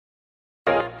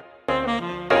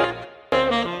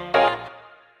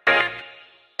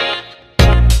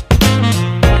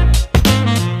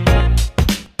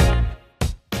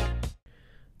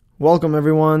Welcome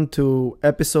everyone to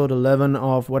episode 11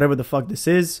 of whatever the fuck this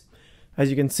is. As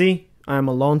you can see, I'm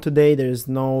alone today. There's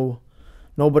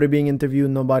nobody being interviewed,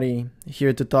 nobody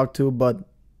here to talk to but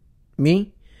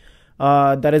me.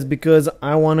 That is because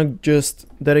I want to just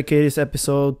dedicate this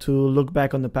episode to look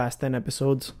back on the past 10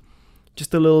 episodes.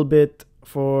 Just a little bit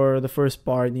for the first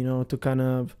part, to kind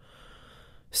of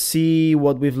see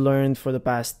what we've learned for the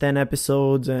past 10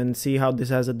 episodes and see how this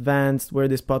has advanced, where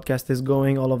this podcast is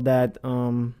going, all of that.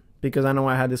 Because I know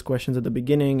I had these questions at the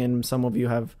beginning and some of you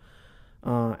have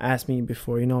asked me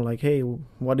before, hey,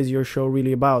 what is your show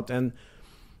really about? And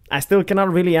I still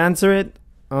cannot really answer it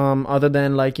other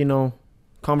than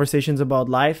conversations about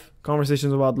life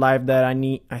that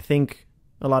I think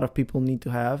a lot of people need to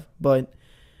have. But,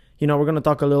 we're going to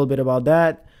talk a little bit about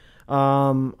that.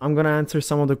 I'm going to answer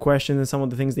some of the questions and some of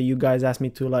the things that you guys asked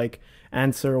me to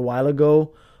answer a while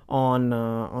ago on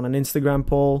an Instagram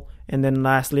poll. And then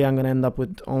lastly, I'm going to end up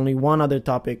with only one other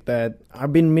topic that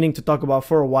I've been meaning to talk about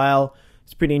for a while.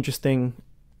 It's pretty interesting,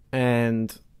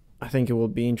 and I think it will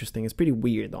be interesting. It's pretty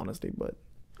weird, honestly, but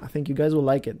I think you guys will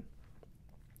like it.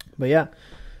 But yeah,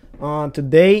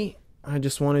 today I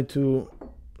just wanted to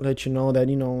let you know that,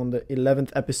 on the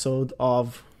 11th episode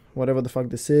of whatever the fuck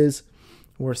this is,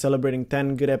 we're celebrating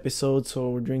 10 good episodes, so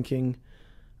we're drinking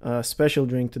a special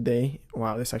drink today.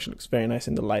 Wow, this actually looks very nice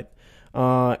in the light.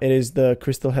 It is the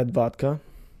Crystal Head vodka.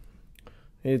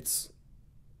 It's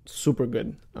super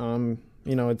good.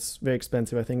 It's very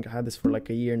expensive. I think I had this for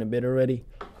a year and a bit already.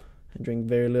 I drink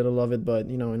very little of it, but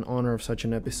in honor of such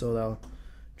an episode, I'll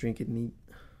drink it neat.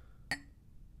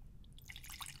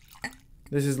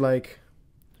 This is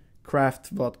craft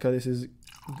vodka. This is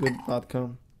good vodka.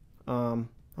 I'm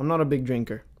not a big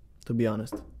drinker, to be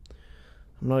honest.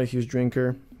 I'm not a huge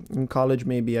drinker. In college,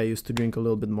 maybe I used to drink a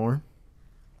little bit more,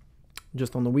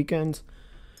 just on the weekends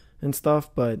and stuff.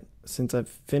 But since I've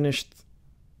finished,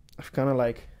 I've kind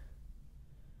of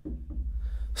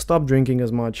stopped drinking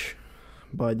as much.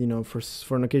 But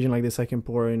for an occasion like this, I can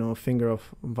pour a finger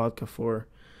of vodka for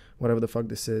whatever the fuck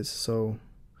this is. So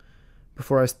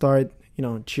before I start,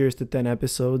 cheers to 10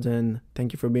 episodes, and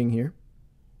thank you for being here.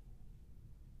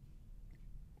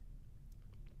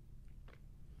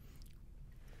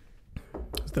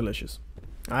 It's delicious.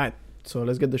 All right, so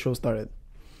let's get the show started.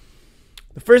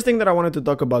 The first thing that I wanted to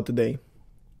talk about today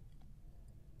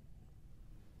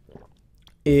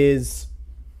is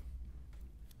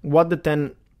what the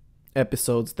 10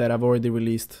 episodes that I've already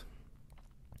released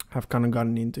have kind of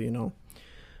gotten into,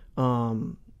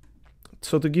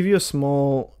 So to give you a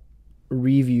small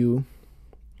review,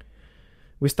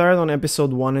 we started on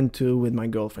episode 1 and 2 with my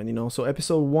girlfriend, So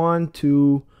episode 1,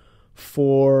 2,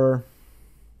 4,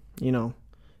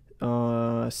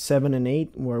 7 and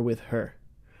 8 were with her.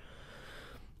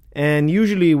 And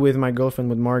usually with my girlfriend,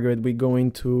 with Margaret, we go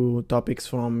into topics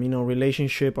from,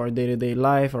 relationship, our day-to-day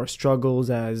life, our struggles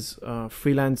as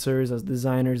freelancers, as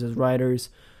designers, as writers,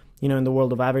 in the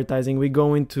world of advertising. We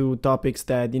go into topics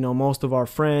that, most of our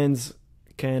friends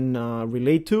can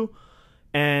relate to.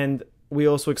 And we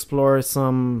also explore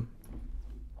some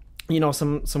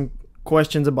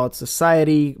questions about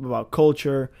society, about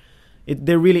culture.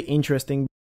 They're really interesting.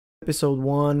 Episode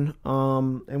 1,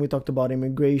 and we talked about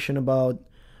immigration, about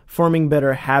forming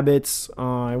better habits.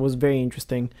 It was very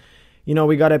interesting.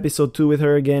 We got episode 2 with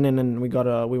her again, and then we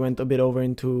went a bit over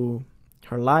into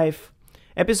her life.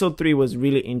 Episode 3 was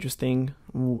really interesting.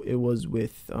 It was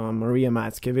with Maria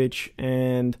Matskevich,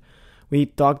 and we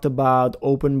talked about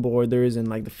open borders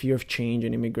and the fear of change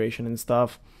and immigration and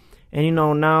stuff. And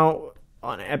now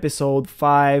on episode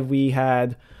 5 we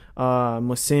had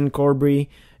Mohsin Korbri.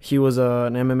 He was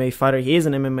an MMA fighter. He is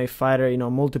an MMA fighter,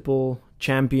 multiple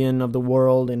champion of the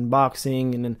world in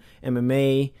boxing and in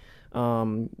MMA,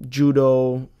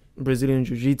 judo, Brazilian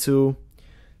jiu-jitsu.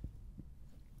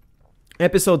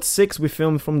 Episode 6 we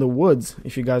filmed from the woods.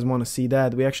 If you guys want to see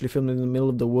that, we actually filmed in the middle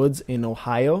of the woods in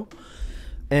Ohio,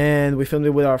 and we filmed it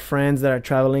with our friends that are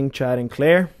traveling, Chad and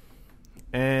Claire.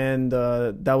 And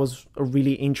that was a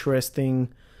really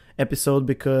interesting episode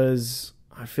because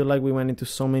I feel like we went into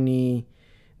so many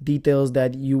details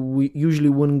that we usually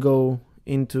wouldn't go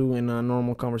into in a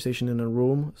normal conversation in a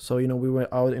room. So, we were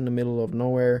out in the middle of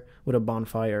nowhere with a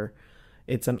bonfire.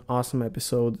 It's an awesome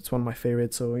episode. It's one of my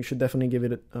favorites, so you should definitely give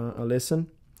it a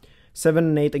listen. 7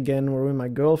 and 8, again, were with my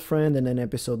girlfriend. And then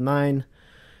episode 9,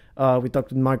 we talked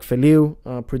with Mark Feliu,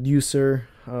 a producer,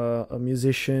 a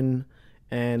musician,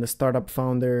 and a startup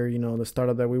founder, the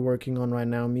startup that we're working on right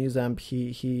now, Musamp.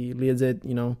 He leads it,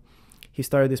 He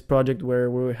started this project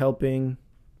where we're helping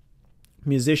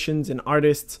musicians and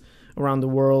artists around the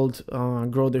world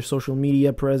grow their social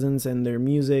media presence and their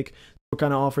music.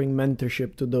 kind of offering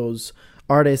mentorship to those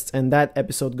artists, and that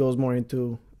episode goes more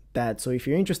into that. So if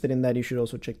you're interested in that, you should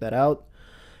also check that out.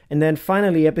 And then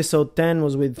finally, episode 10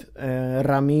 was with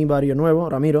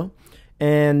Ramiro,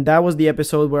 and that was the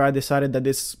episode where I decided that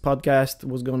this podcast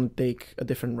was going to take a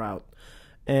different route.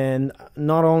 And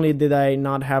not only did I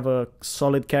not have a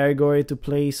solid category to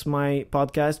place my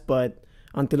podcast, but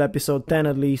until episode 10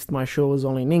 at least, my show was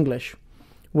only in English.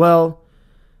 Well,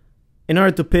 in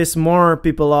order to piss more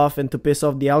people off and to piss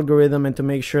off the algorithm and to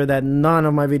make sure that none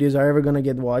of my videos are ever going to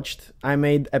get watched, I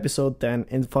made episode 10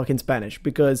 in fucking Spanish,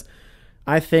 because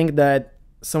I think that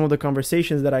some of the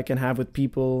conversations that I can have with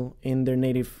people in their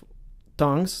native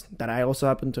tongues, that I also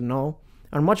happen to know,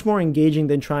 are much more engaging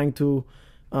than trying to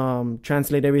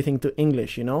translate everything to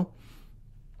English, you know?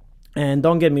 And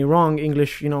don't get me wrong,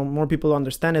 English, you know, more people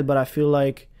understand it, but I feel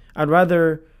like I'd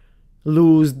rather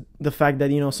lose the fact that,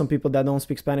 you know, some people that don't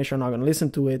speak Spanish are not going to listen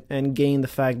to it, and gain the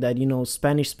fact that, you know,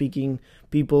 Spanish speaking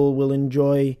people will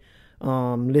enjoy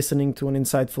listening to an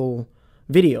insightful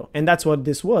video. And that's what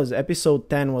this was. Episode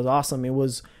 10 was awesome. It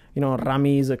was, you know,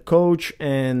 Rami is a coach,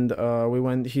 and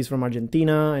he's from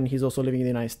Argentina, and he's also living in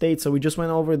the United States. So we just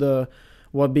went over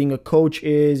what being a coach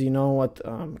is, you know, what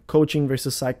coaching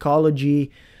versus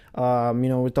psychology. You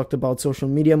know, we talked about social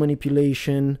media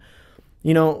manipulation.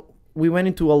 You know, we went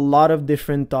into a lot of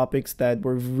different topics that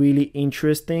were really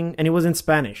interesting, and it was in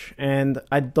Spanish. And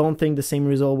I don't think the same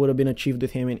result would have been achieved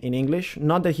with him in English.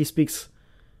 Not that he speaks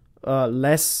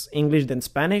less English than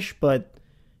Spanish, but,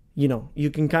 you know, you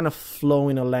can kind of flow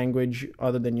in a language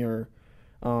other than your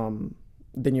own,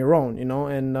 you know,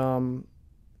 and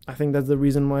I think that's the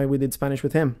reason why we did Spanish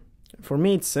with him. For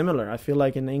me, it's similar. I feel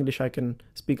like in English I can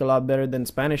speak a lot better than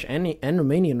Spanish and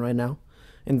Romanian right now.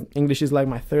 And English is like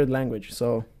my third language.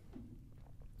 So,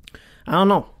 I don't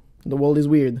know. The world is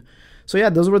weird. So yeah,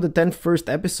 those were the 10 first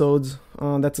episodes.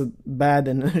 That's a bad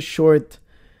and a short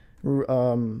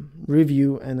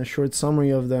review and a short summary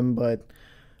of them. But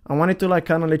I wanted to like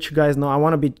kind of let you guys know. I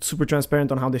want to be super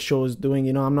transparent on how the show is doing.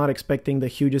 You know, I'm not expecting the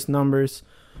hugest numbers.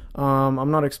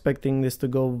 I'm not expecting this to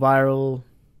go viral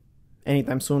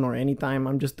anytime soon or anytime.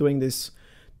 I'm just doing this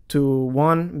to,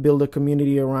 one, build a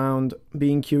community around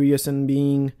being curious and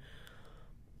being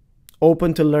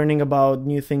open to learning about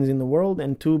new things in the world,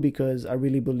 and two, because I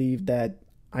really believe that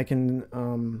I can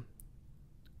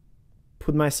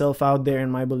put myself out there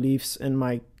and my beliefs and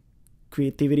my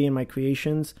creativity and my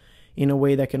creations in a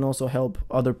way that can also help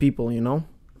other people, you know?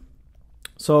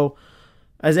 So,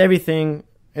 as everything,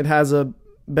 it has a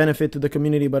benefit to the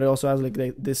community, but it also has like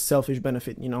this selfish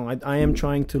benefit, you know. I am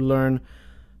trying to learn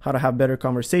how to have better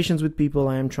conversations with people.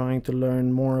 I am trying to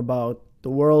learn more about the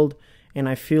world, and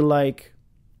I feel like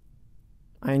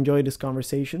I enjoy these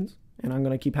conversations, and I'm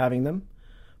going to keep having them,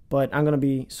 but I'm going to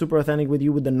be super authentic with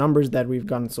you with the numbers that we've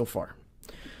gotten so far.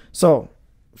 So,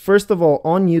 first of all,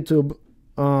 on YouTube,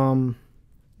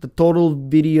 the total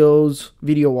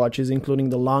video watches,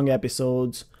 including the long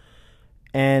episodes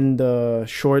and the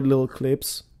short little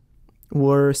clips,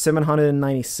 were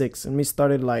 796, and we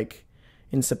started like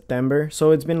in September, so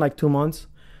it's been like 2 months.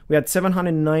 We had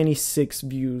 796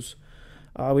 views,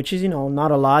 which is, you know,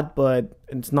 not a lot, but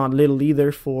it's not little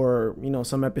either for, you know,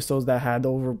 some episodes that had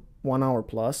over 1 hour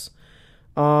plus.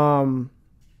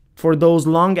 For those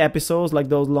long episodes, like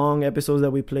those long episodes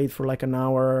that we played for like an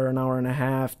hour and a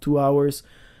half, 2 hours,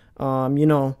 you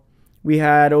know, we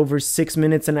had over 6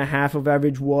 minutes and a half of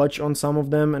average watch on some of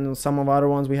them, and some of other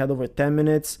ones we had over 10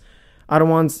 minutes. Other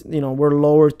ones, you know, were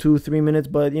lower, 2-3 minutes,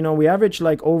 but, you know, we averaged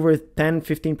like over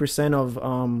 10-15% of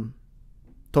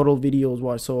total videos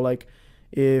watched. So like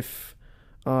if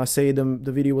say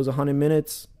the video was 100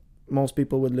 minutes, most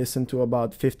people would listen to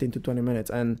about 15 to 20 minutes.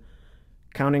 And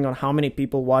counting on how many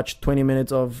people watched 20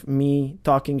 minutes of me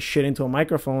talking shit into a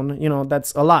microphone, you know,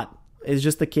 that's a lot. It's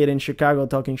just a kid in Chicago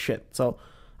talking shit. So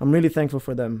I'm really thankful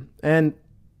for them. And,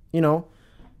 you know,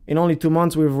 in only 2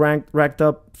 months, we've racked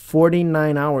up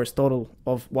 49 hours total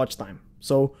of watch time.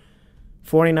 So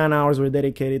 49 hours were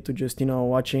dedicated to just, you know,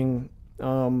 watching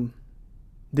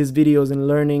these videos and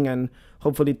learning and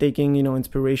hopefully taking, you know,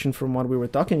 inspiration from what we were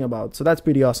talking about. So that's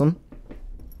pretty awesome.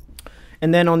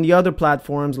 And then on the other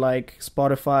platforms like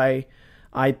Spotify,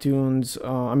 iTunes,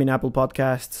 Apple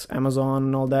Podcasts, Amazon,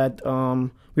 and all that,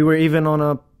 we were even on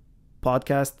a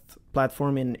podcast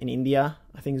platform in India.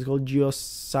 I think it's called Jio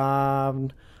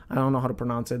Saavn. I don't know how to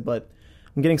pronounce it, but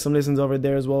I'm getting some listens over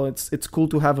there as well. It's cool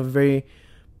to have a very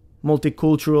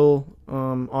multicultural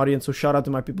audience. So shout out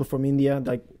to my people from India.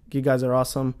 Like, you guys are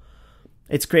awesome.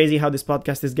 It's crazy how this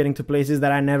podcast is getting to places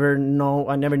that I never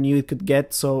knew it could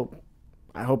get. So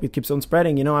I hope it keeps on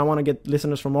spreading. You know, I want to get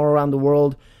listeners from all around the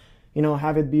world.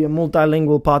 have it be a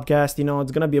multilingual podcast.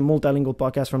 It's gonna be a multilingual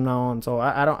podcast from now on. So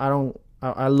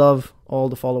I love all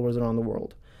the followers around the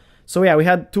world. So yeah, we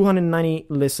had 290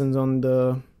 listens on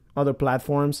the other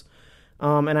platforms,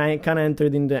 and I kind of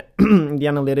entered in the the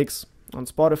analytics on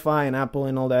Spotify and Apple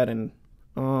and all that, and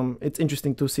it's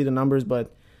interesting to see the numbers,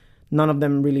 but none of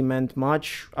them really meant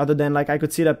much, other than like I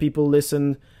could see that people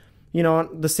listened,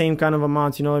 the same kind of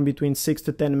amounts, in between 6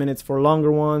 to 10 minutes for longer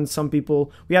ones. Some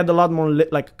people, we had a lot more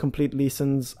like complete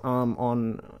listens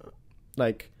on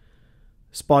like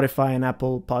Spotify and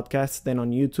Apple podcasts than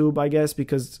on YouTube, I guess,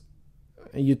 because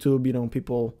YouTube,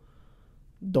 people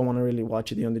don't want to really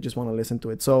watch it, they just want to listen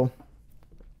to it. So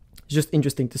it's just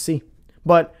interesting to see.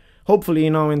 But hopefully,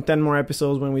 in 10 more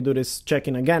episodes when we do this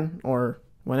check-in again, or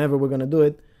whenever we're going to do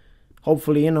it,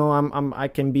 hopefully, I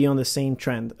can be on the same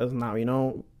trend as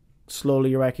now,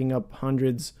 slowly racking up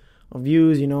hundreds of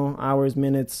views, hours,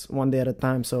 minutes, one day at a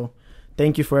time. So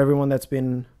thank you for everyone that's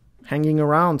been hanging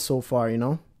around so far,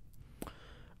 So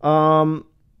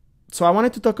I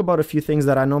wanted to talk about a few things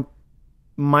that I know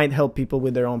might help people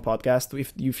with their own podcast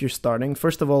if you're starting.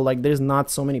 First of all, like, there's not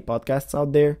so many podcasts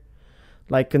out there.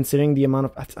 Like, considering the amount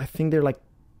of, I think they're like,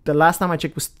 the last time I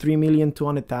checked was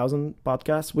 3,200,000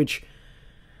 podcasts, which,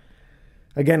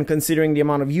 again, considering the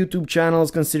amount of YouTube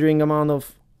channels, considering the amount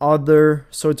of other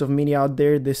sorts of media out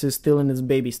there, this is still in its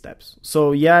baby steps.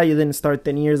 So yeah, you didn't start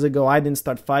 10 years ago. I didn't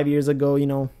start 5 years ago.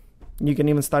 You can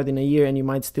even start in a year and you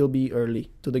might still be early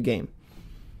to the game.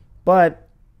 But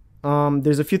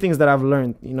there's a few things that I've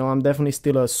learned. I'm definitely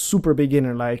still a super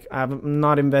beginner. Like, I've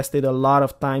not invested a lot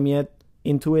of time yet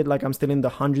into it. Like, I'm still in the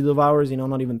hundreds of hours,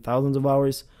 not even thousands of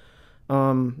hours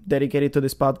dedicated to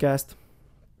this podcast.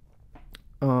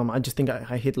 I just think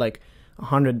I hit like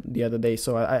 100 the other day,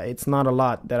 so it's not a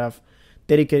lot that I've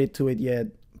dedicated to it yet,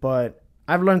 but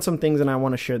I've learned some things and I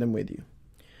want to share them with you.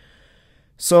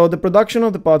 So the production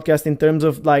of the podcast, in terms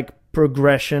of like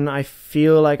progression, I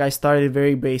feel like I started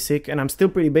very basic, and I'm still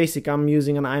pretty basic. I'm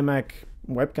using an iMac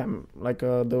webcam, like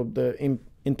the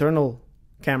internal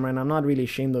camera, and I'm not really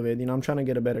ashamed of it. I'm trying to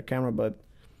get a better camera, but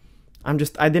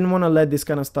I didn't want to let this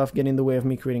kind of stuff get in the way of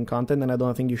me creating content, and I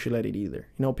don't think you should let it either.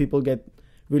 People get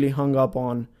really hung up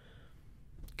on,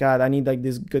 God, I need like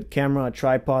this good camera, a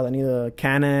tripod, I need a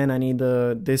Canon, I need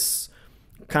this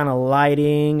kind of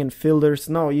lighting and filters.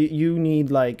 No, you need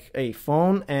like a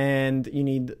phone, and you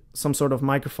need some sort of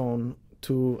microphone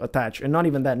to attach, and not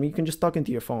even that. I mean, you can just talk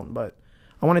into your phone, but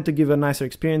I wanted to give a nicer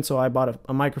experience, so I bought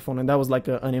a microphone, and that was like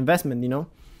an investment,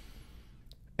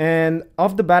 And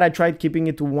off the bat, I tried keeping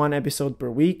it to one episode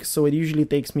per week, so it usually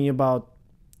takes me about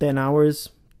 10 hours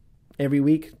every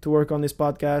week to work on this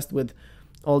podcast with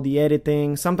all the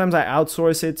editing. Sometimes I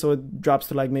outsource it, so it drops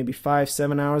to like maybe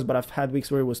 5-7 hours, but I've had weeks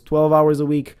where it was 12 hours a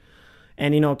week.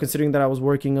 And, considering that I was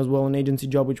working as well an agency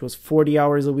job, which was 40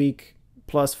 hours a week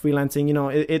plus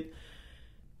freelancing,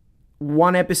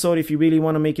 one episode, if you really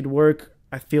want to make it work,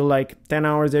 I feel like 10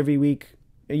 hours every week.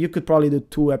 You could probably do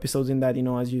 2 episodes in that,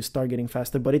 as you start getting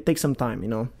faster, but it takes some time,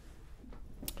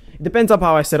 It depends on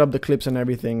how I set up the clips and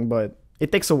everything, but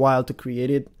it takes a while to create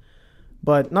it,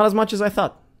 but not as much as I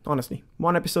thought. Honestly,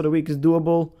 1 episode a week is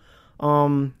doable.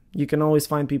 You can always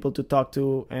find people to talk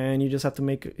to, and you just have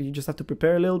to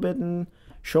prepare a little bit and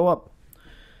show up.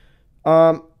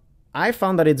 I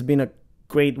found that it's been a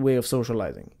great way of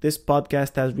socializing. This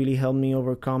podcast has really helped me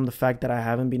overcome the fact that I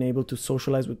haven't been able to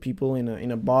socialize with people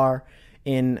in a bar,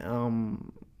 in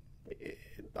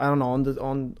I don't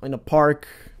know, in a park,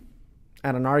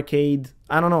 at an arcade.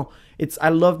 I don't know. I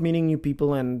love meeting new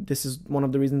people, and this is one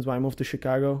of the reasons why I moved to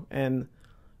Chicago. And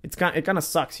it kind of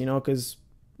sucks, because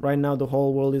right now the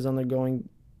whole world is undergoing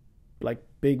like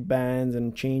big bans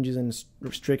and changes and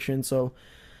restrictions. So,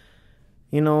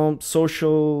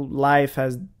 social life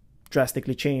has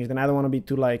drastically changed, and I don't want to be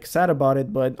too like sad about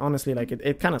it, but honestly, like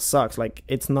it kind of sucks. Like,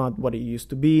 it's not what it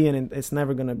used to be, and it's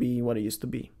never gonna be what it used to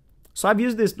be. So I've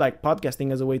used this like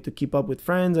podcasting as a way to keep up with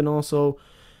friends and also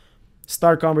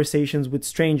start conversations with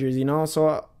strangers,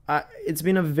 So it's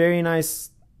been a very nice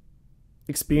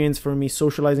experience for me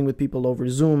socializing with people over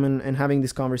Zoom and having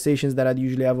these conversations that I'd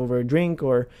usually have over a drink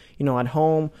or, at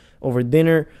home over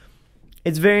dinner.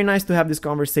 It's very nice to have these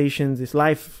conversations, these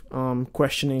life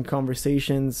questioning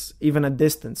conversations, even at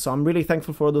distance. So I'm really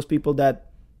thankful for those people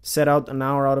that set out an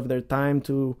hour out of their time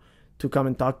to come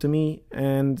and talk to me.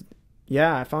 And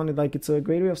yeah, I found it like it's a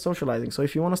great way of socializing. So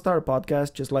if you want to start a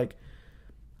podcast, just like,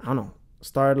 I don't know,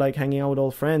 start like hanging out with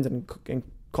old friends and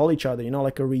call each other,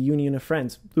 like a reunion of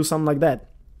friends. Do something like that.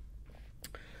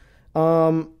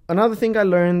 Another thing I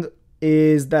learned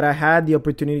is that I had the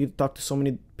opportunity to talk to so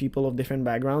many people of different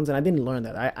backgrounds, and I didn't learn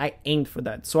that. I aimed for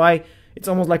that. So it's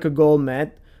almost like a goal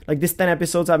met. Like these 10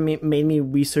 episodes have made me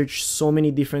research so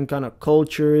many different kind of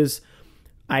cultures,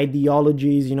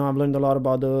 ideologies. You know, I've learned a lot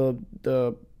about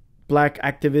the black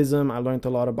activism. I learned a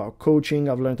lot about coaching.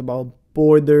 I've learned about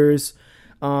borders.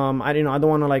 I don't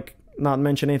want to like not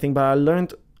mention anything, but I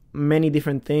learned many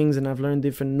different things, and I've learned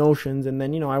different notions. And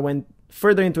then, you know, I went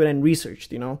further into it and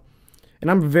researched, you know, and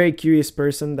I'm a very curious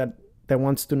person that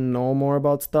wants to know more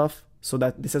about stuff. So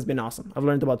that this has been awesome. I've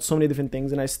learned about so many different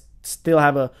things, and I still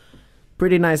have a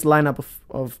pretty nice lineup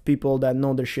of people that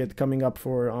know their shit coming up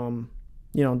for,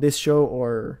 you know, this show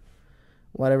or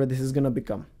whatever this is going to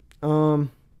become.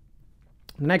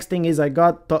 Next thing is I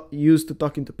got used to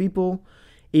talking to people,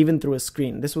 even through a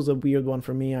screen. This was a weird one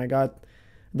for me.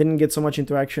 Didn't get so much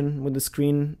interaction with the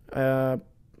screen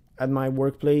at my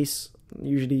workplace.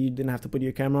 Usually you didn't have to put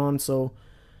your camera on, so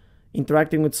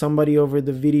interacting with somebody over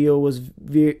the video was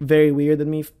very weird for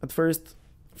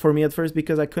me at first,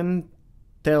 because I couldn't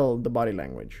tell the body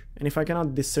language. And if I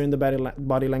cannot discern the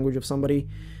body language of somebody,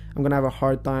 I'm gonna have a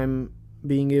hard time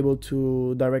being able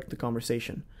to direct the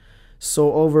conversation.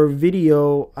 So over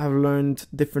video, I've learned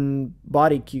different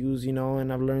body cues, you know,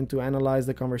 and I've learned to analyze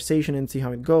the conversation and see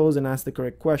how it goes and ask the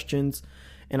correct questions.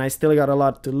 And I still got a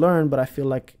lot to learn, but I feel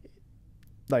like,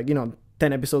 you know,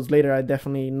 10 episodes later, I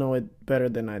definitely know it better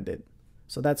than I did.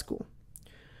 So that's cool.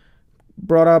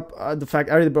 I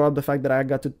already brought up the fact that I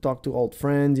got to talk to old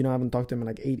friends. You know, I haven't talked to them in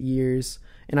like 8 years.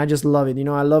 And I just love it. You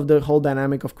know, I love the whole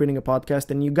dynamic of creating a podcast.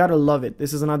 And you got to love it.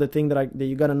 This is another thing that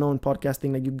you got to know in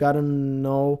podcasting. Like, you got to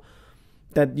know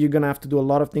that you're going to have to do a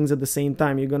lot of things at the same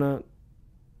time. You're going to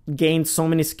gain so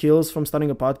many skills from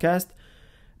starting a podcast,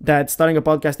 that starting a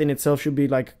podcast in itself should be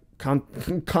like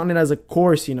counted as a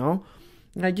course, you know?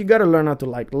 Like, you got to learn how to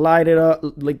like light it up,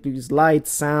 like use light,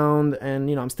 sound, and,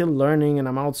 you know, I'm still learning and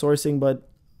I'm outsourcing, but,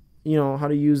 you know, how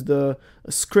to use a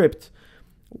script,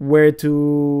 where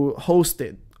to host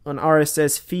it, an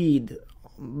RSS feed,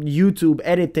 YouTube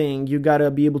editing. You got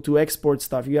to be able to export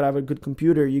stuff. You got to have a good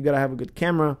computer. You got to have a good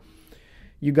camera.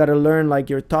 You got to learn like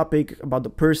your topic about the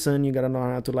person. You got to know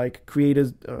how to like create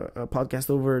a podcast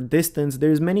over distance.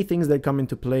 There's many things that come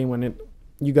into play when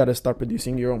you got to start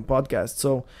producing your own podcast.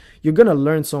 So you're going to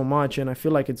learn so much. And I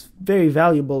feel like it's very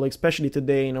valuable, especially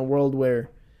today in a world where,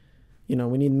 you know,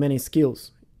 we need many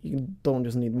skills. You don't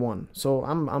just need one. So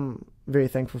I'm very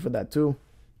thankful for that too.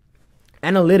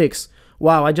 Analytics.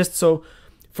 Wow.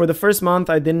 For the first month,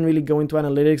 I didn't really go into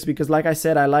analytics because, like I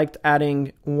said, I liked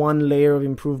adding one layer of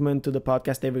improvement to the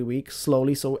podcast every week,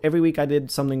 slowly. So every week I did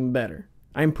something better.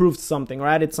 I improved something, or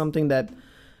added something that,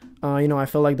 you know, I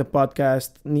felt like the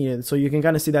podcast needed. So you can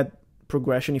kind of see that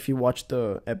progression if you watch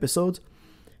the episodes.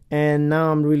 And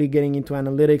now I'm really getting into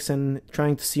analytics and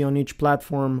trying to see on each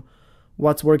platform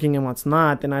what's working and what's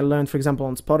not. And I learned, for example,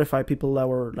 on Spotify, people that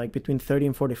were like between 30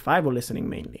 and 45 were listening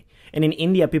mainly. And in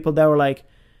India, people that were like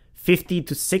 50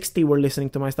 to 60 were listening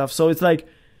to my stuff. So it's like,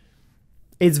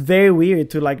 it's very weird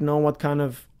to like know what kind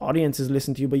of audiences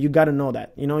listen to you, but you got to know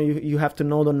that, you know, you have to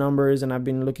know the numbers. And I've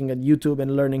been looking at YouTube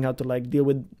and learning how to like deal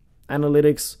with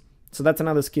analytics. So that's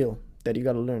another skill that you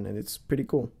got to learn, and it's pretty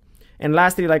cool. And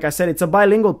lastly, like I said, it's a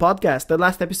bilingual podcast. The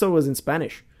last episode was in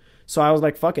Spanish. So I was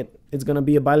like, fuck it. It's going to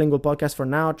be a bilingual podcast for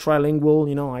now. Trilingual,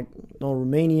 you know, I know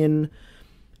Romanian.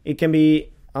 It can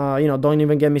be, you know, don't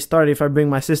even get me started if I bring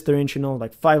my sister in. She knows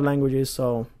like 5 languages.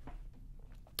 So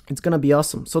it's going to be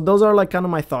awesome. So those are like kind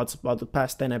of my thoughts about the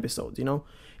past 10 episodes, you know.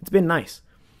 It's been nice.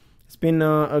 It's been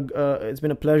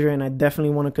a pleasure, and I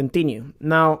definitely want to continue.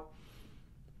 Now,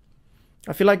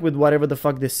 I feel like with whatever the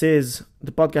fuck this is,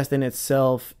 the podcast in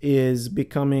itself is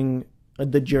becoming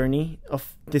the journey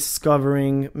of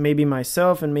discovering maybe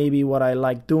myself and maybe what I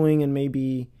like doing and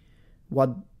maybe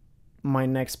what my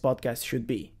next podcast should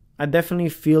be. I definitely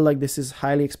feel like this is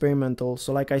highly experimental.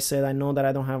 So like I said, I know that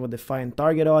I don't have a defined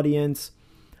target audience.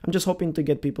 I'm just hoping to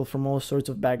get people from all sorts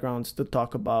of backgrounds to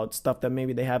talk about stuff that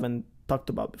maybe they haven't talked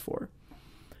about before.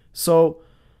 So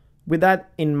with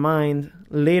that in mind,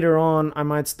 later on, I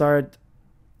might start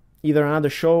either another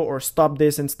show or stop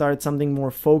this and start something more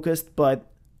focused. But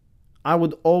I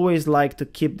would always like to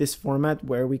keep this format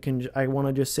where I want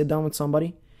to just sit down with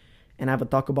somebody and have a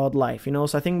talk about life, you know?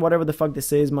 So I think whatever the fuck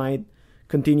this is might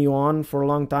continue on for a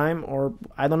long time, or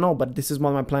I don't know, but this is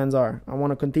what my plans are. I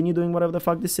want to continue doing whatever the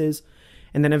fuck this is,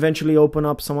 and then eventually open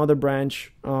up some other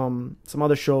branch, some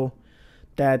other show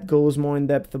that goes more in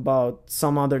depth about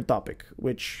some other topic,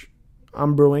 which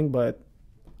I'm brewing, but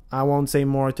I won't say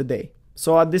more today.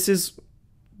 So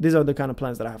these are the kind of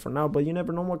plans that I have for now, but you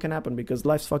never know what can happen because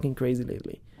life's fucking crazy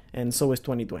lately. And so is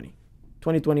 2020.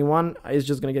 2021 is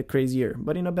just going to get crazier,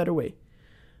 but in a better way.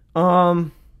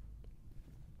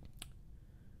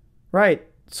 Right.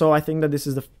 So I think that this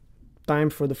is the time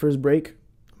for the first break,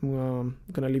 I'm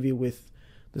gonna leave you with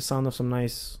the sound of some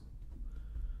nice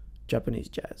Japanese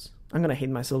jazz. I'm gonna hate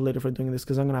myself later for doing this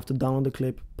because I'm gonna have to download the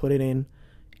clip, put it in,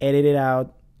 edit it out.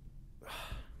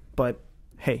 But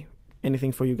hey,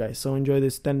 anything for you guys. So enjoy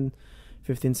this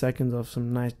 10-15 seconds of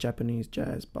some nice Japanese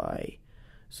jazz by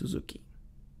Suzuki.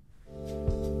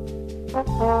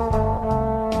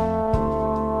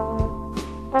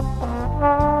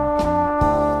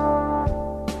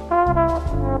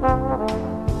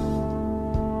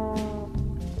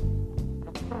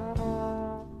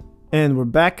 And we're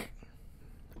back.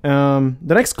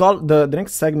 The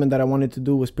next segment that I wanted to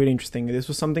do was pretty interesting. This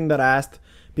was something that I asked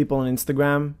people on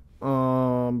Instagram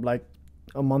like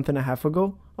a month and a half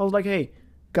ago. I was like, hey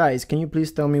guys, can you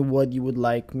please tell me what you would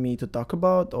like me to talk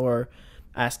about, or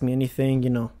ask me anything,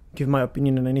 give my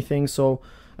opinion on anything. So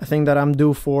I think that I'm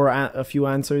due for a few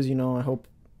answers. I hope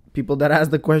people that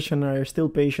asked the question are still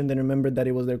patient and remember that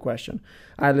it was their question.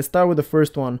 All right, let's start with the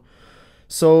first one.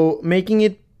 So making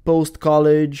it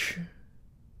post-college,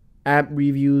 app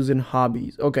reviews and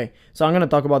hobbies. Okay, so I'm going to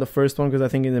talk about the first one because I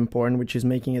think it's important, which is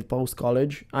making it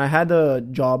post-college. I had a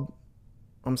job.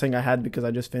 I'm saying I had because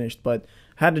I just finished, but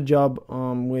I had a job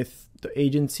with an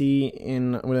agency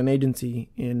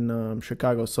in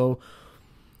Chicago. So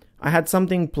I had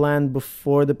something planned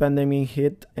before the pandemic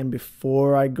hit and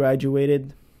before I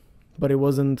graduated, but it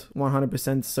wasn't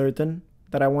 100% certain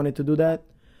that I wanted to do that.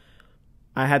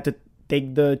 I had to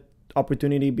take the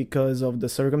opportunity because of the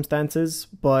circumstances,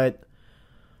 but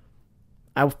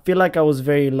I feel like I was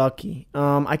very lucky.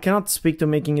 I cannot speak to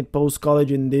making it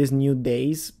post-college in these new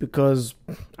days because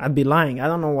I'd be lying. I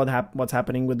don't know what's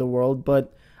happening with the world,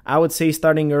 but I would say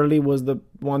starting early was the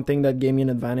one thing that gave me an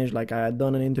advantage. Like, I had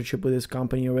done an internship with this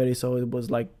company already, so it was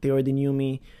like they already knew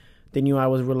me. They knew I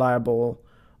was reliable.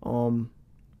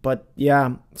 But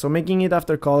yeah, so making it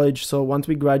after college. So once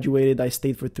we graduated, I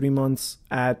stayed for 3 months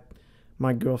at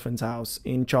my girlfriend's house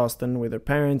in Charleston with her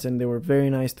parents, and they were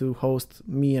very nice to host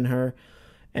me and her.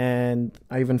 And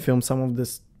I even filmed some of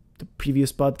the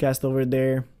previous podcast over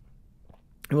there.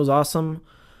 It was awesome,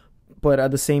 but at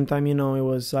the same time, it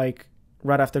was like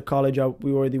right after college,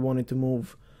 we already wanted to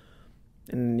move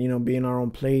and be in our own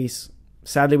place.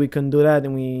 Sadly, we couldn't do that,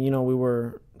 and we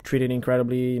were treated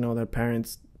incredibly. Their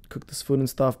parents cooked us food and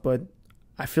stuff, but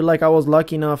I feel like I was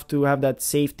lucky enough to have that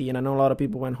safety, and I know a lot of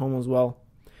people went home as well.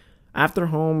 After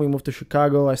home, we moved to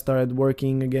Chicago. I started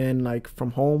working again, like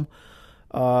from home,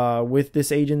 with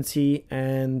this agency,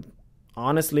 and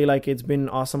honestly, like, it's been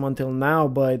awesome until now.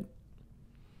 But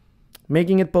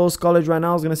making it post-college right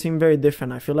now is going to seem very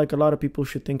different. I feel like a lot of people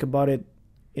should think about it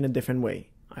in a different way.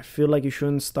 I feel like you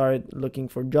shouldn't start looking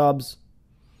for jobs.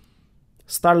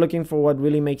 Start looking for what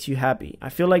really makes you happy. I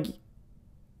feel like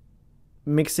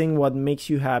mixing what makes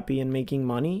you happy and making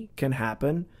money can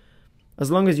happen as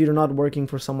long as you're not working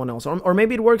for someone else. Or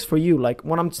maybe it works for you. Like,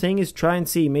 what I'm saying is try and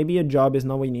see. Maybe a job is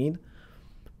not what you need.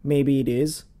 Maybe it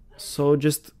is. So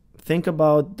just think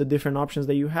about the different options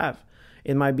that you have.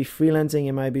 It might be freelancing.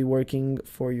 It might be working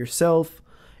for yourself.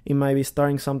 It might be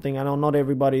starting something. I know not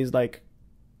everybody is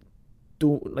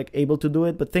able to do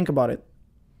it, but think about it.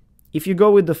 If you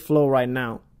go with the flow right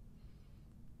now,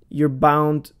 you're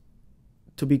bound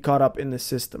to be caught up in the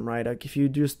system, right? Like, if you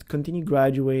just continue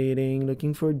graduating,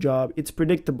 looking for a job, it's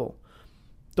predictable.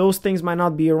 Those things might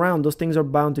not be around. Those things are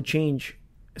bound to change,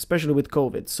 especially with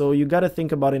COVID. So you got to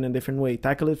think about it in a different way.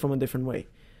 Tackle it from a different way.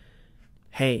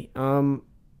 Hey,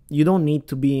 you don't need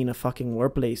to be in a fucking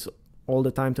workplace all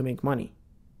the time to make money.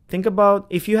 Think about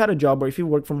if you had a job, or if you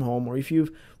work from home, or if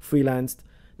you've freelanced,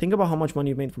 think about how much money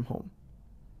you've made from home.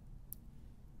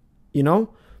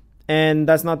 And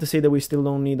that's not to say that we still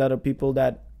don't need other people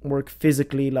that work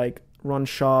physically, like run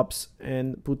shops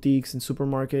and boutiques and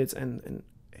supermarkets and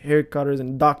hair cutters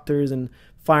and doctors and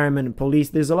firemen and police.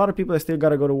 There's a lot of people that still got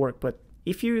to go to work. But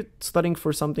if you're studying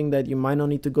for something that you might not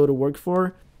need to go to work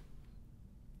for,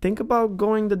 think about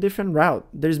going the different route.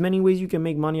 There's many ways you can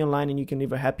make money online and you can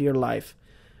live a happier life.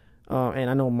 And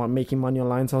I know making money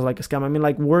online sounds like a scam. I mean,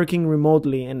 like, working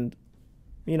remotely and,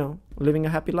 living a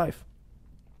happy life.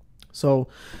 So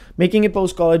making it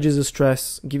post-college is a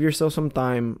stress. Give yourself some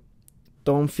time.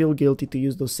 Don't feel guilty to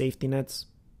use those safety nets,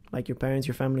 like your parents,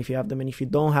 your family, if you have them. And if you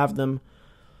don't have them,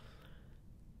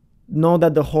 know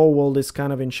that the whole world is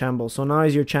kind of in shambles. So now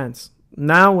is your chance.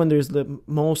 Now, when there's the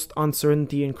most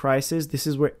uncertainty and crisis, this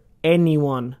is where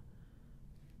anyone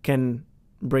can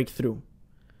break through.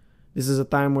 This is a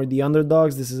time where the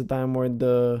underdogs, this is a time where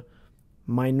the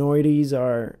minorities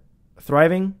are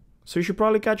thriving. So you should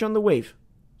probably catch on the wave.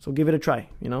 So give it a try,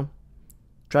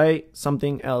 Try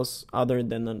something else other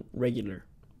than a regular.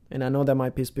 And I know that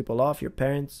might piss people off, your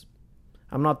parents.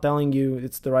 I'm not telling you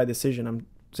it's the right decision. I'm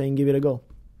saying give it a go.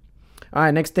 All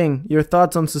right, next thing, your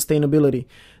thoughts on sustainability.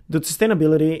 Dude,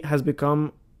 sustainability has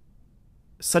become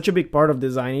such a big part of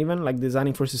design, even like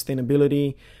designing for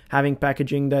sustainability, having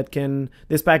packaging that can,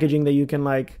 this packaging that you can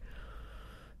like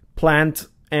plant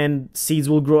and seeds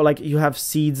will grow, like you have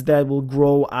seeds that will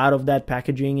grow out of that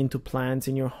packaging into plants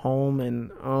in your home.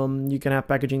 And you can have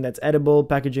packaging that's edible,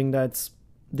 packaging that's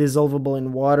dissolvable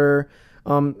in water.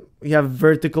 You have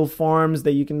vertical farms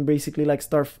that you can basically like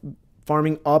start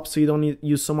farming up, so you don't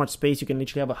use so much space. You can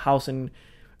literally have a house and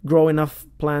grow enough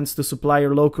plants to supply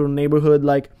your local neighborhood.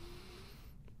 Like,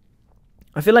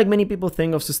 I feel like many people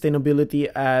think of sustainability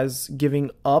as giving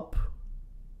up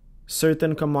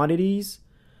certain commodities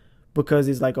because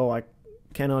it's like, oh, I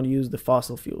cannot use the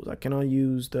fossil fuels, I cannot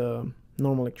use the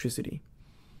normal electricity.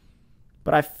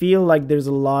 But I feel like there's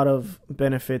a lot of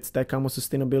benefits that come with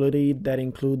sustainability that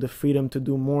include the freedom to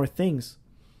do more things.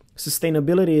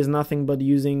 Sustainability is nothing but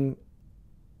using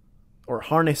or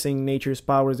harnessing nature's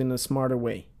powers in a smarter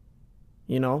way.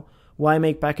 You know, why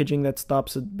make packaging that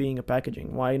stops at being a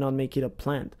packaging? Why not make it a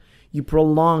plant? You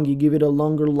prolong, you give it a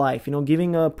longer life. You know,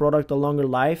 giving a product a longer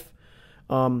life,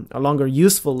 a longer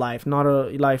useful life, not a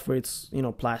life where it's, you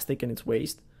know, plastic and it's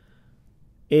waste.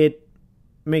 It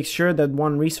makes sure that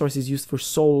one resource is used for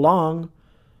so long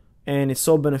and it's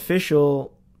so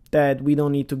beneficial that we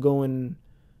don't need to go and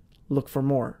look for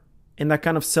more. And that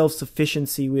kind of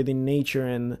self-sufficiency within nature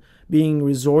and being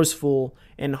resourceful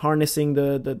and harnessing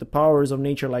the powers of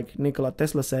nature, like Nikola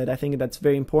Tesla said, I think that's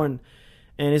very important.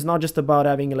 And it's not just about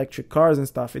having electric cars and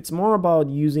stuff. It's more about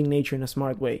using nature in a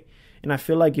smart way. And I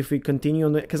feel like if we continue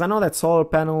on, because I know that solar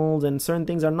panels and certain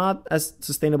things are not as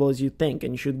sustainable as you think,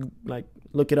 and you should like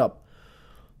look it up.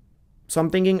 So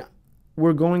I'm thinking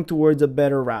we're going towards a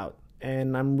better route,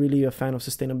 and I'm really a fan of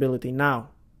sustainability. Now,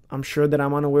 I'm sure that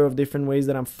I'm unaware of different ways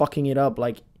that I'm fucking it up.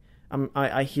 Like,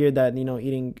 I hear that, you know,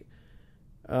 eating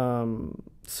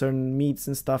certain meats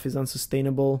and stuff is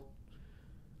unsustainable.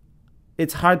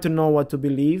 It's hard to know what to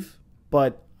believe,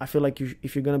 but I feel like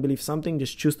if you're going to believe something,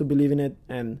 just choose to believe in it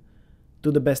and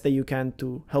do the best that you can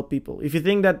to help people. If you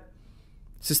think that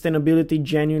sustainability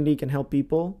genuinely can help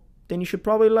people, then you should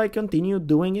probably like continue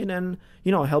doing it and,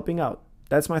 you know, helping out.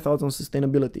 That's my thoughts on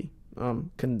sustainability,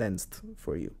 condensed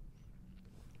for you.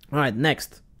 All right,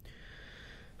 next.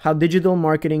 How digital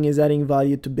marketing is adding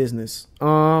value to business.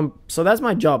 So that's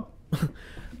my job.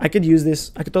 I could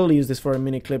totally use this for a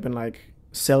mini clip and like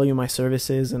sell you my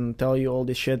services and tell you all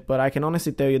this shit. But I can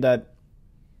honestly tell you that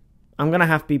I'm going to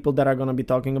have people that are going to be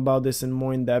talking about this in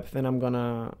more in depth, and I'm going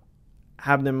to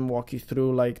have them walk you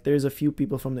through. Like, there's a few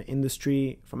people from the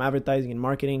industry, from advertising and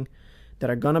marketing, that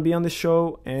are going to be on the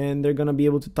show, and they're going to be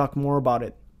able to talk more about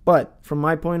it. But from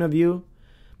my point of view,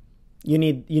 you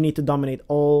need to dominate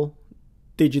all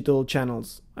digital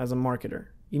channels as a marketer.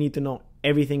 You need to know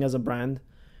everything as a brand,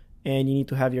 and you need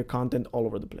to have your content all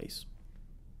over the place.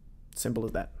 Simple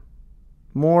as that.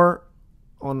 More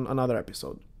on another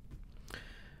episode.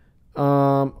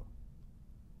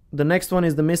 The next one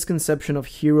is the misconception of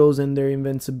heroes and their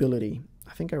invincibility.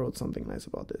 I think I wrote something nice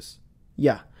about this.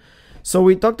 Yeah. So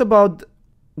we talked about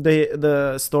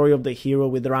the story of the hero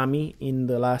with Rami in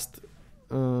the last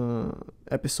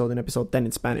episode, in episode 10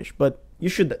 in Spanish. But you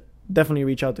should definitely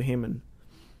reach out to him, and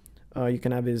you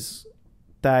can have his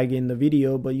tag in the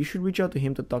video, but you should reach out to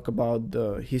him to talk about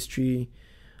the history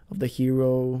of the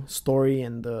hero story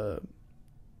and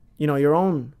your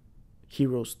own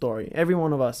hero story. Every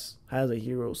one of us has a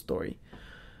hero story.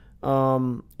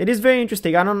 It is very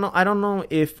interesting. I don't know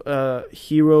if a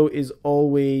hero is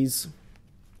always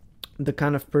the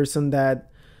kind of person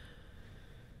that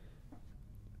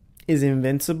is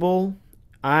invincible.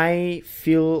 I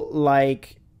feel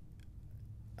like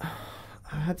I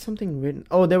had something written.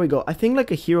 Oh, there we go. I think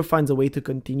like a hero finds a way to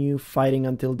continue fighting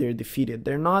until they're defeated.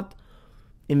 They're not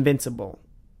invincible.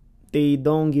 They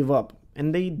don't give up.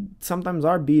 And they sometimes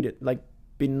are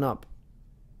beaten up.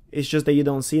 It's just that you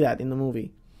don't see that in the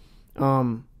movie.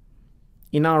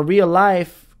 In our real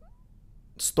life,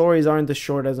 stories aren't as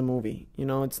short as a movie. You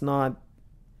know, it's not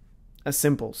as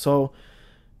simple. So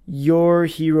your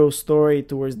hero story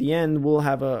towards the end will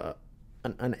have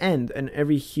an end, and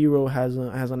every hero has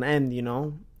an end, you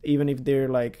know, even if they're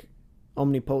like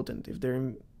omnipotent, if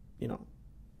they're, you know,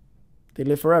 they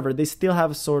live forever, they still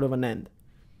have sort of an end.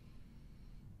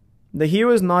 The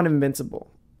hero is not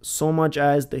invincible so much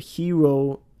as the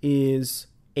hero is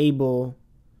able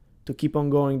to keep on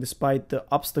going despite the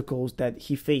obstacles that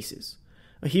he faces.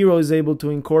 A hero is able to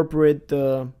incorporate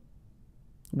the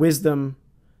wisdom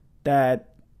that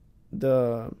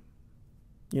the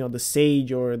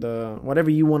sage or the whatever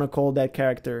you want to call that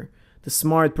character, the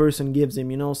smart person gives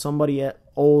him. You know, somebody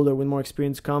older with more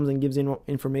experience comes and gives him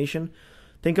information.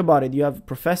 Think about it. You have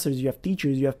professors, you have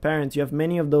teachers, you have parents, you have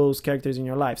many of those characters in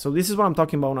your life. So this is what I'm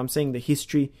talking about when I'm saying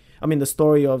the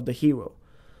story of the hero.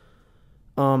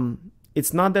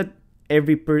 It's not that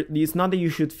it's not that you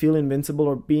should feel invincible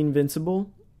or be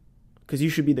invincible, because you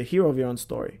should be the hero of your own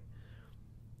story.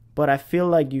 But I feel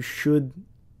like you should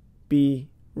be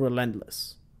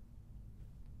relentless.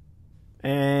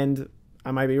 And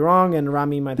I might be wrong, and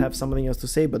Rami might have something else to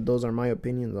say, but those are my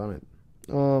opinions on it.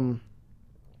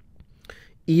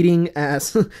 Eating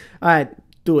ass. Alright,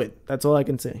 do it. That's all I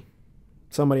can say.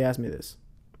 Somebody asked me this.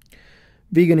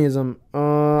 Veganism.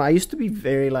 I used to be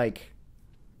very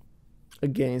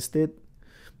against it,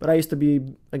 but I used to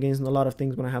be against a lot of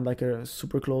things when I had a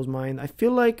super closed mind. I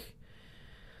feel like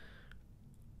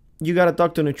you gotta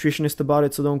talk to a nutritionist about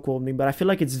it, so don't quote me, but I feel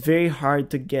like it's very hard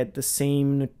to get the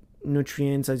same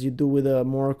nutrients as you do with a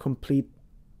more complete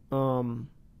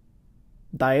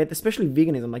diet, especially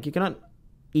veganism. You cannot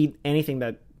eat anything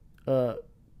that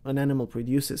an animal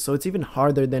produces, so it's even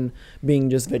harder than being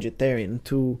just vegetarian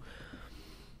to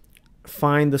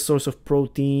find the source of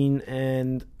protein,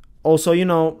 and also,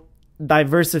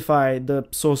 diversify the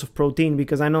source of protein,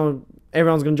 because I know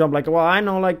everyone's gonna jump well, I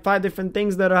know 5 different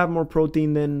things that have more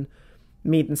protein than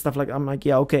meat and stuff I'm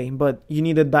yeah, okay, but you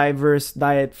need a diverse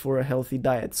diet for a healthy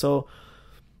diet. So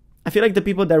I feel like the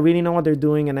people that really know what they're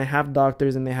doing, and they have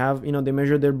doctors, and they have, they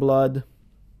measure their blood,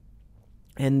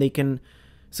 and they can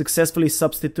successfully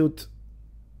substitute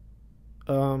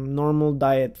normal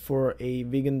diet for a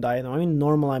vegan diet. I mean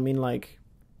normal, I mean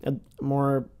a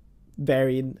more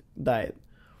varied diet.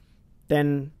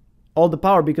 Then all the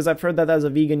power, because I've heard that as a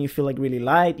vegan you feel really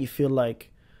light, you feel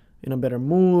in a better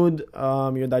mood,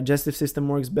 your digestive system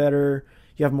works better,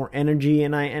 you have more energy,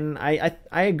 and I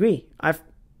agree. I've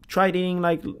tried eating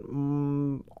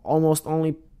almost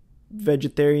only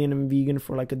vegetarian and vegan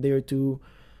for a day or two,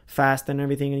 fast and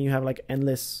everything, and you have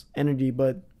endless energy,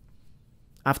 but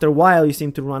after a while you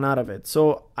seem to run out of it.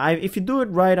 So if you do it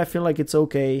right, I feel like it's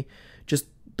okay. Just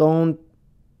don't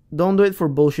do it for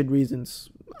bullshit reasons.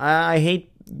 I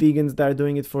hate vegans that are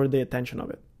doing it for the attention of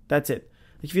it. That's it.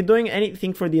 If you're doing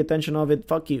anything for the attention of it,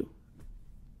 fuck you.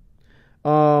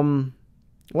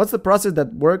 What's the process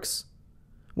that works?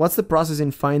 What's the process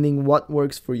in finding what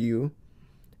works for you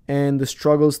and the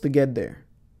struggles to get there?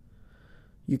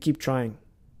 You keep trying.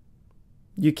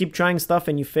 You keep trying stuff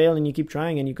and you fail, and you keep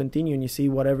trying and you continue, and you see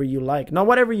whatever you like. Not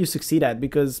whatever you succeed at,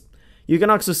 because you can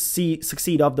also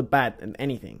succeed off the bat in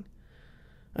anything,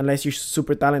 unless you're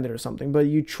super talented or something. But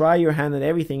you try your hand at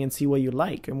everything and see what you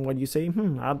like, and what you say,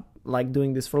 I like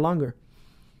doing this for longer.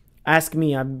 Ask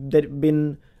me. I've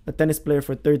been a tennis player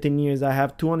for 13 years. I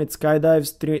have 200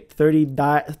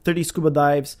 skydives, 30 scuba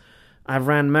dives. I've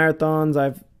ran marathons.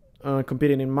 I've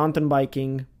competed in mountain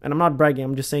biking. And I'm not bragging.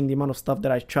 I'm just saying the amount of stuff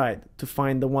that I tried to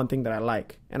find the one thing that I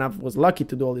like. And I was lucky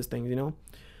to do all these things,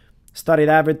 Studied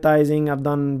advertising. I've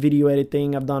done video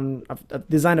editing. I've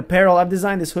designed apparel. I've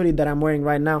designed this hoodie that I'm wearing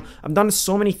right now. I've done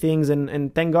so many things,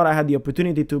 and thank God I had the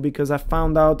opportunity to, because I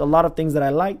found out a lot of things that I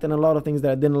liked and a lot of things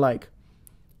that I didn't like.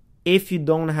 If you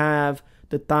don't have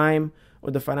the time or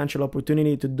the financial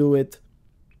opportunity to do it,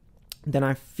 then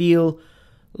I feel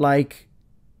like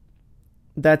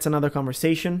that's another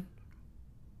conversation.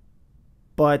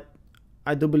 But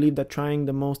I do believe that trying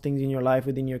the most things in your life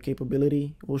within your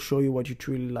capability will show you what you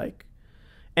truly like.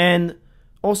 And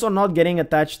also not getting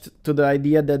attached to the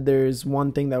idea that there's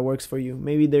one thing that works for you.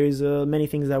 Maybe there's many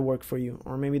things that work for you.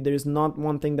 Or maybe there's not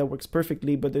one thing that works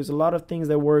perfectly, but there's a lot of things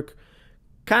that work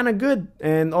kind of good.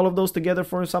 And all of those together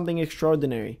form something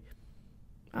extraordinary.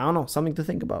 I don't know, something to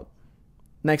think about.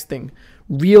 Next thing,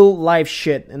 real life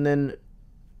shit. And then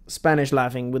Spanish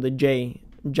laughing with a J.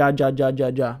 Ja, ja, ja, ja,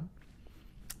 ja.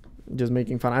 Just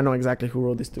making fun. I know exactly who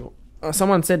wrote this too.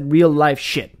 Someone said real life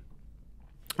shit.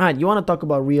 Alright, you want to talk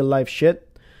about real life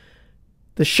shit?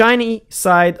 The shiny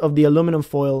side of the aluminum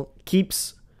foil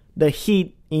keeps the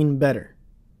heat in better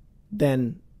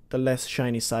than the less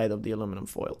shiny side of the aluminum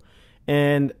foil.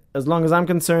 And as long as I'm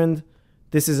concerned,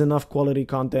 this is enough quality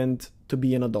content to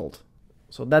be an adult.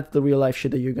 So that's the real life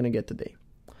shit that you're going to get today.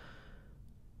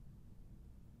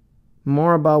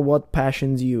 More about what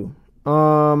passions you.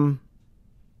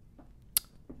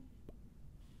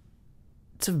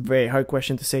 It's a very hard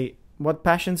question to say. What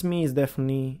passions me is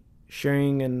definitely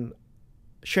sharing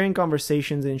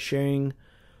conversations and sharing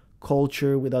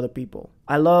culture with other people.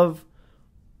 I love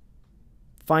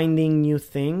finding new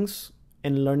things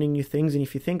and learning new things. And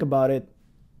if you think about it,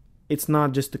 it's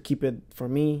not just to keep it for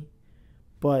me,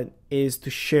 but is to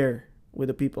share with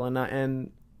the people.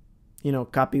 And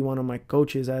copy one of my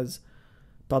coaches as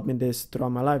taught me this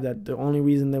throughout my life, that the only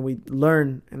reason that we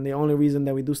learn and the only reason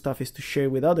that we do stuff is to share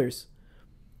with others.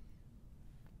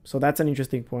 So that's an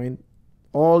interesting point.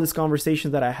 All these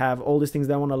conversations that I have, all these things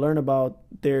that I want to learn about,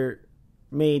 they're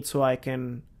made so I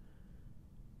can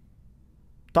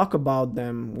talk about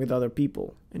them with other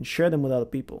people and share them with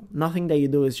other people. Nothing that you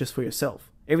do is just for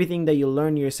yourself. Everything that you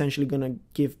learn, you're essentially going to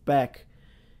give back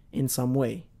in some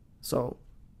way. So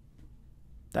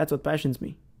that's what passions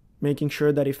me. Making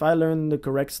sure that if I learn the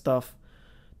correct stuff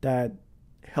that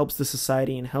helps the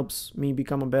society and helps me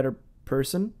become a better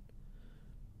person,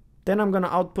 then I'm going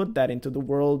to output that into the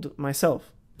world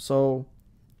myself. So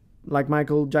like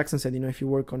Michael Jackson said, if you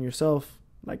work on yourself,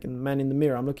 like in Man in the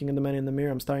Mirror, I'm looking at the man in the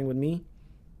mirror, I'm starting with me,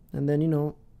 and then,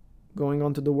 going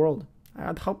on to the world.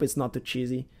 I'd hope it's not too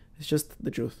cheesy. It's just the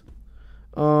truth.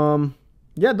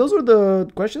 Yeah, those were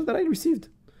the questions that I received.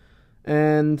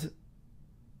 And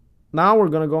now we're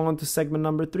going to go on to segment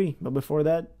number 3. But before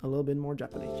that, a little bit more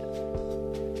Japanese chat.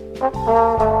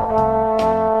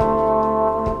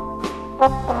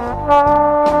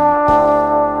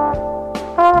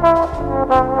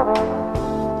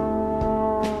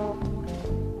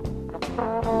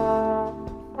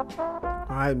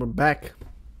 Alright, we're back.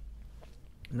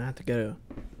 And I have to get a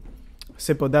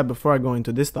sip of that before I go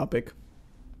into this topic.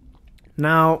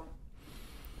 Now,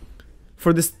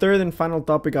 for this third and final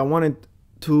topic, I wanted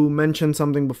to mention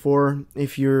something before.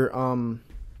 If you're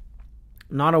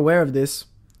not aware of this,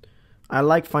 I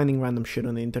like finding random shit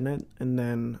on the internet and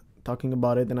then talking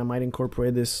about it, and I might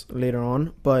incorporate this later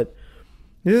on. But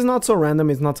this is not so random.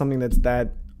 It's not something that's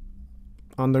that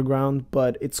underground,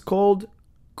 but it's called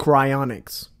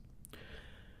cryonics.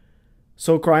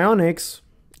 So cryonics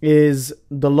is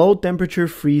the low temperature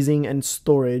freezing and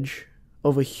storage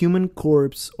of a human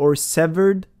corpse or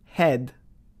severed head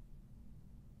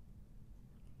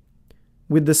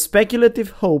with the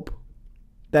speculative hope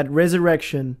that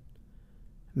resurrection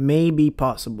may be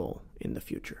possible in the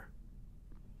future.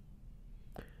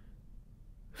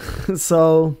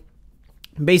 So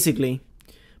basically,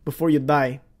 before you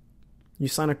die, you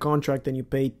sign a contract and you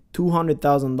pay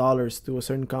 $200,000 to a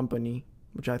certain company,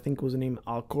 which I think was named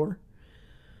Alcor.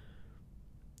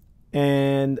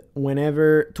 And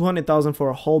whenever $200,000 for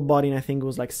a whole body, and I think it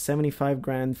was like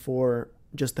 $75,000 for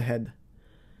just the head.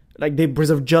 Like they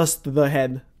preserve just the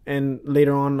head and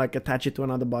later on like attach it to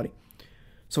another body.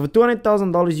 So for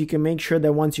 $200,000, you can make sure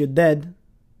that once you're dead,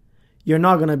 you're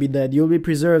not gonna be dead. You'll be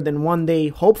preserved, and one day,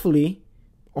 hopefully,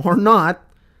 or not,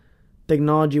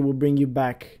 technology will bring you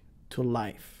back to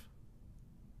life.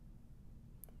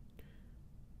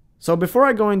 So before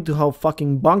I go into how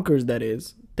fucking bonkers that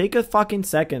is, take a fucking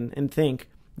second and think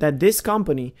that this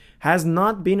company has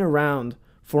not been around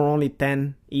for only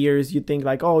 10 years. You think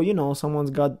like, oh, someone's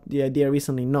got the idea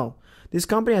recently. No. This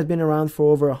company has been around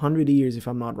for over 100 years, if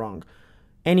I'm not wrong.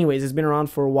 Anyways, it's been around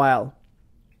for a while.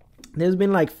 There's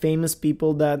been like famous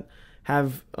people that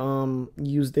have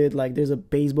used it. Like there's a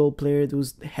baseball player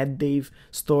whose head they've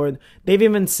stored. They've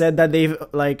even said that they've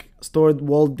like stored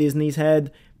Walt Disney's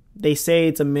head. They say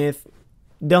it's a myth.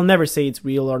 They'll never say it's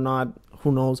real or not.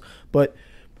 Who knows? But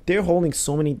they're holding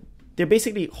so many. They're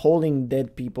basically holding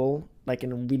dead people like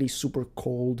in a really super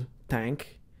cold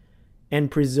tank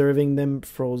and preserving them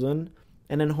frozen.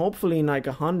 And then hopefully in like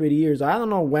 100 years, I don't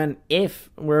know when, if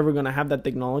we're ever going to have that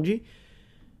technology,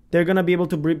 they're going to be able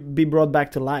to be brought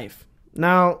back to life.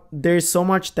 Now, there's so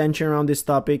much tension around this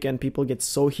topic and people get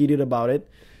so heated about it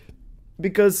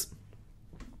because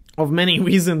of many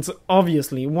reasons,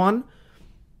 obviously. One,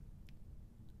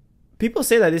 people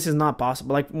say that this is not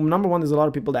possible. Like, number one, there's a lot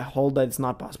of people that hold that it's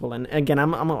not possible. And again,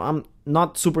 I'm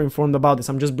not super informed about this.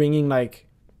 I'm just bringing like,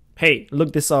 hey,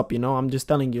 look this up, I'm just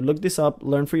telling you, look this up,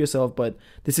 learn for yourself, but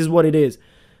this is what it is.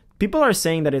 People are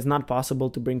saying that it's not possible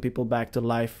to bring people back to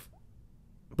life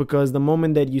because the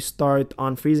moment that you start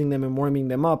unfreezing them and warming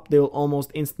them up, they'll almost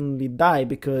instantly die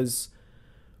because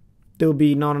there'll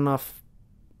be not enough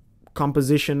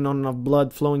composition, not enough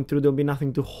blood flowing through. There'll be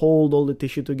nothing to hold all the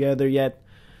tissue together yet.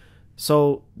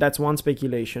 So that's one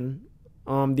speculation.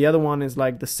 The other one is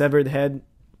like the severed head.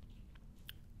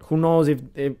 Who knows if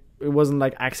it wasn't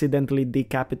like accidentally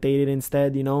decapitated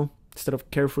instead, instead of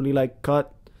carefully like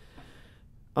cut.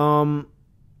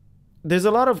 There's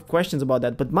a lot of questions about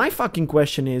that, but my fucking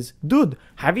question is, dude,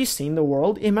 have you seen the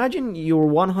world? Imagine you were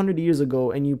 100 years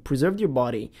ago and you preserved your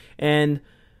body and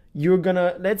you're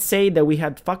gonna, let's say that we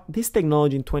had this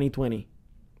technology in 2020.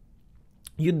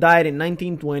 You died in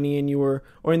 1920 and you were,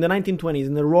 or in the 1920s,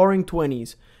 in the roaring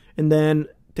 20s, and then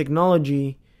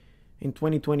technology in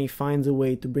 2020 finds a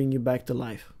way to bring you back to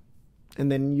life.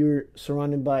 And then you're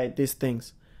surrounded by these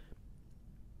things.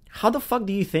 how the fuck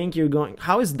do you think you're going,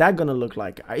 how is that gonna look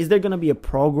like? Is there gonna be a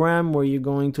program where you're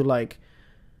going to like,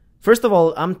 first of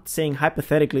all, I'm saying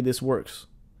hypothetically this works.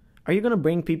 Are you gonna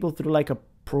bring people through like a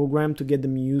program to get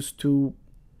them used to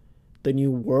the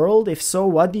new world? If so,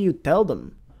 what do you tell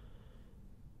them?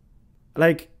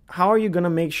 Like, how are you gonna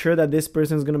make sure that this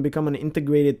person is gonna become an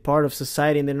integrated part of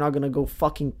society and they're not gonna go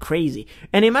fucking crazy?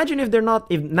 And imagine if they're not,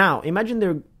 imagine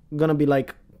they're gonna be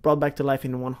like brought back to life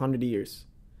in 100 years.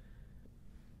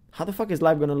 How the fuck is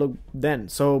life gonna look then?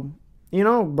 So,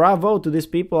 bravo to these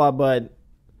people, but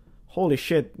holy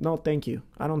shit, no, thank you.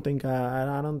 I don't think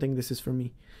this is for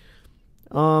me.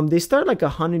 They started like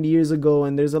 100 years ago,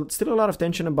 and there's still a lot of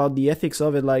tension about the ethics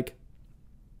of it. Like,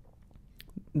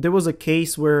 there was a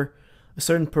case where a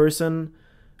certain person,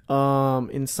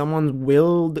 in someone's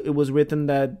will, it was written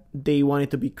that they wanted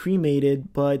to be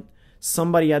cremated, but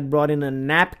somebody had brought in a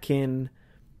napkin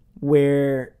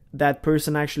where that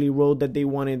person actually wrote that they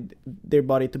wanted their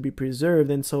body to be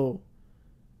preserved, and so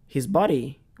his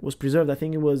body was preserved. I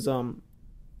think it was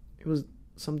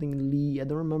something Lee. I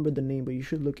don't remember the name, but you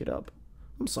should look it up.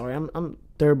 I'm sorry, I'm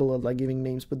terrible at like giving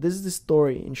names, but this is the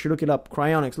story, and you should look it up.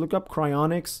 Cryonics. Look up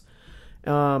cryonics.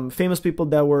 Famous people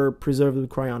that were preserved with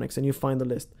cryonics, and you find the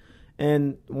list.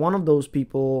 And one of those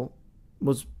people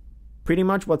was pretty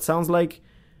much what sounds like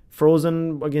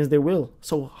frozen against their will.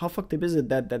 So how fucked up is it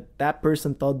that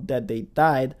person thought that they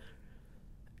died,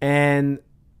 and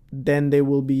then they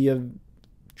will be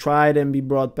tried and be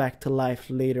brought back to life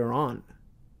later on?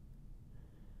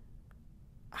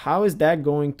 How is that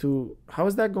going to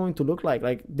look like?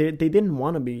 Like, they didn't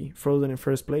want to be frozen in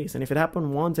first place. And if it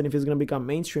happened once, and if it's going to become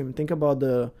mainstream, think about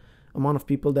the amount of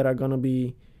people that are going to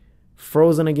be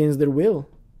frozen against their will.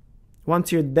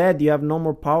 Once you're dead, you have no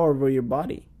more power over your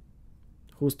body.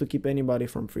 Who's to keep anybody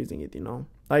from freezing it,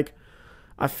 Like,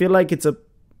 I feel like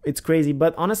it's crazy.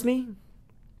 But honestly,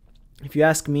 if you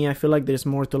ask me, I feel like there's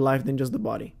more to life than just the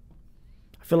body.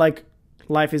 I feel like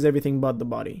life is everything but the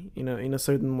body, in a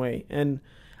certain way. And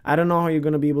I don't know how you're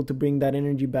going to be able to bring that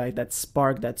energy back, that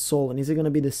spark, that soul. And is it going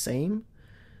to be the same?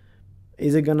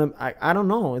 Is it going to, I don't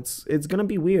know. It's going to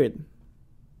be weird.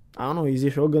 I don't know. Is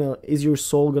your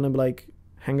soul going to like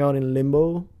hang out in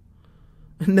limbo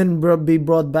and then be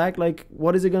brought back? Like,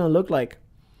 what is it going to look like?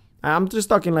 I'm just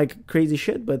talking like crazy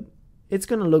shit, but it's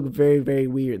going to look very, very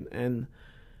weird. And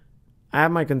I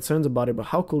have my concerns about it, but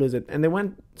how cool is it?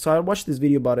 And so I watched this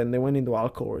video about it, and they went into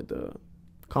Alcor, the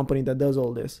company that does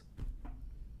all this.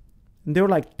 And there were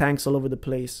like tanks all over the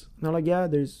place. And they're like, yeah,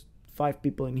 there's 5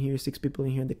 people in here, 6 people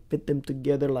in here. They fit them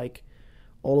together, like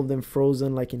all of them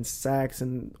frozen, like in sacks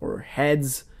or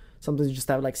heads. Sometimes you just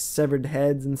have like severed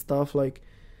heads and stuff. Like,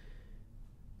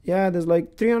 yeah, there's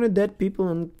like 300 dead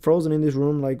people frozen in this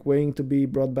room, like waiting to be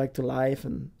brought back to life.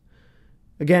 And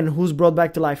again, who's brought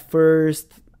back to life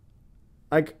first?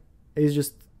 Like, it's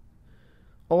just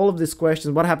all of these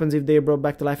questions. What happens if they're brought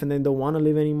back to life and they don't want to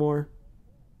live anymore?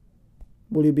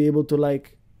 Will you be able to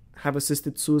like have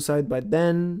assisted suicide by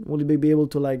then? Will you be able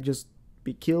to like just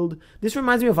be killed? This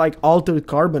reminds me of like Altered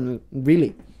Carbon,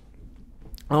 really.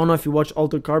 I don't know if you watched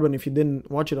Altered Carbon. If you didn't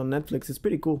watch it on Netflix, it's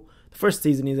pretty cool. The first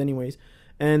season is anyways.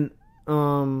 And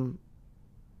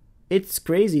it's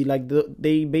crazy. Like,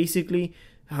 they basically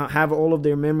have all of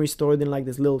their memories stored in like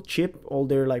this little chip, all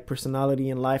their like personality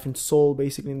and life and soul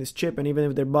basically in this chip. And even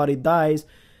if their body dies,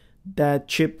 that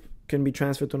chip can be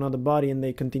transferred to another body and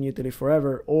they continue to live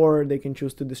forever, or they can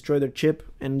choose to destroy their chip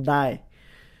and die.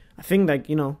 I think like,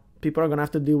 people are gonna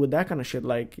have to deal with that kind of shit.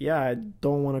 Like, yeah, I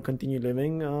don't want to continue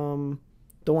living, don't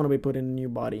want to be put in a new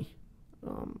body,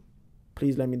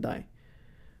 please let me die.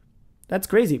 That's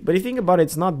crazy. But if you think about it,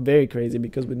 it's not very crazy,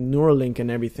 because with Neuralink and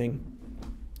everything,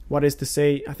 what is to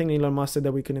say, I think Elon Musk said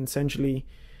that we can essentially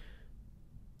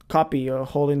copy a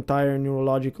whole entire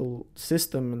neurological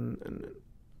system and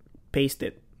paste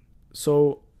it.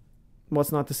 So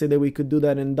what's not to say that we could do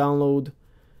that and download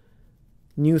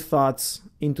new thoughts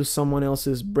into someone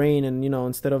else's brain, and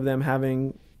instead of them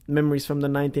having memories from the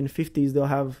 1950s, they'll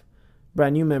have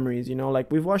brand new memories.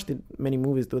 Like, we've watched many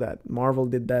movies do that. Marvel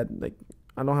did that. Like,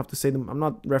 I don't have to say them. I'm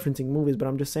not referencing movies, but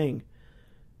I'm just saying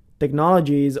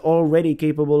technology is already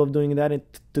capable of doing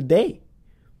that today.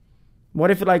 What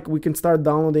if like we can start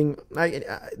downloading?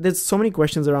 There's so many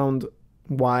questions around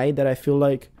why that I feel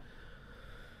like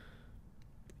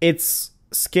it's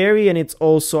scary, and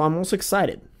I'm also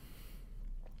excited.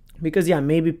 Because yeah,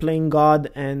 maybe playing God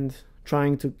and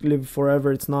trying to live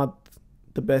forever, it's not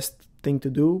the best thing to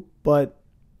do, but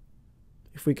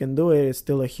if we can do it, it's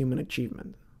still a human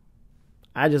achievement.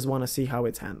 I just want to see how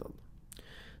it's handled.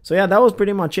 So yeah, that was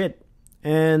pretty much it.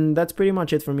 And that's pretty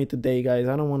much it for me today, guys.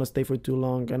 I don't want to stay for too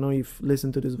long. I know you've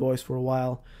listened to this voice for a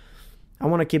while. I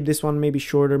want to keep this one maybe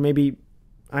shorter. Maybe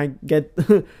I get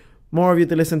more of you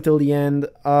to listen till the end.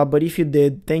 But if you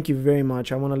did, thank you very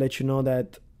much. I want to let you know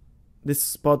that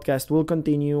this podcast will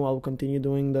continue. I'll continue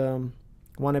doing the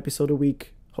one episode a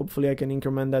week. Hopefully I can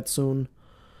increment that soon.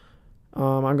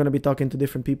 I'm going to be talking to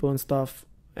different people and stuff.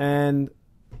 And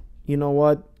you know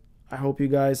what? I hope you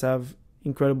guys have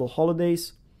incredible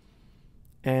holidays.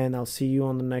 And I'll see you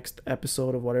on the next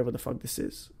episode of whatever the fuck this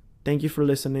is. Thank you for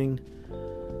listening.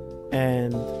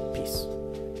 And peace.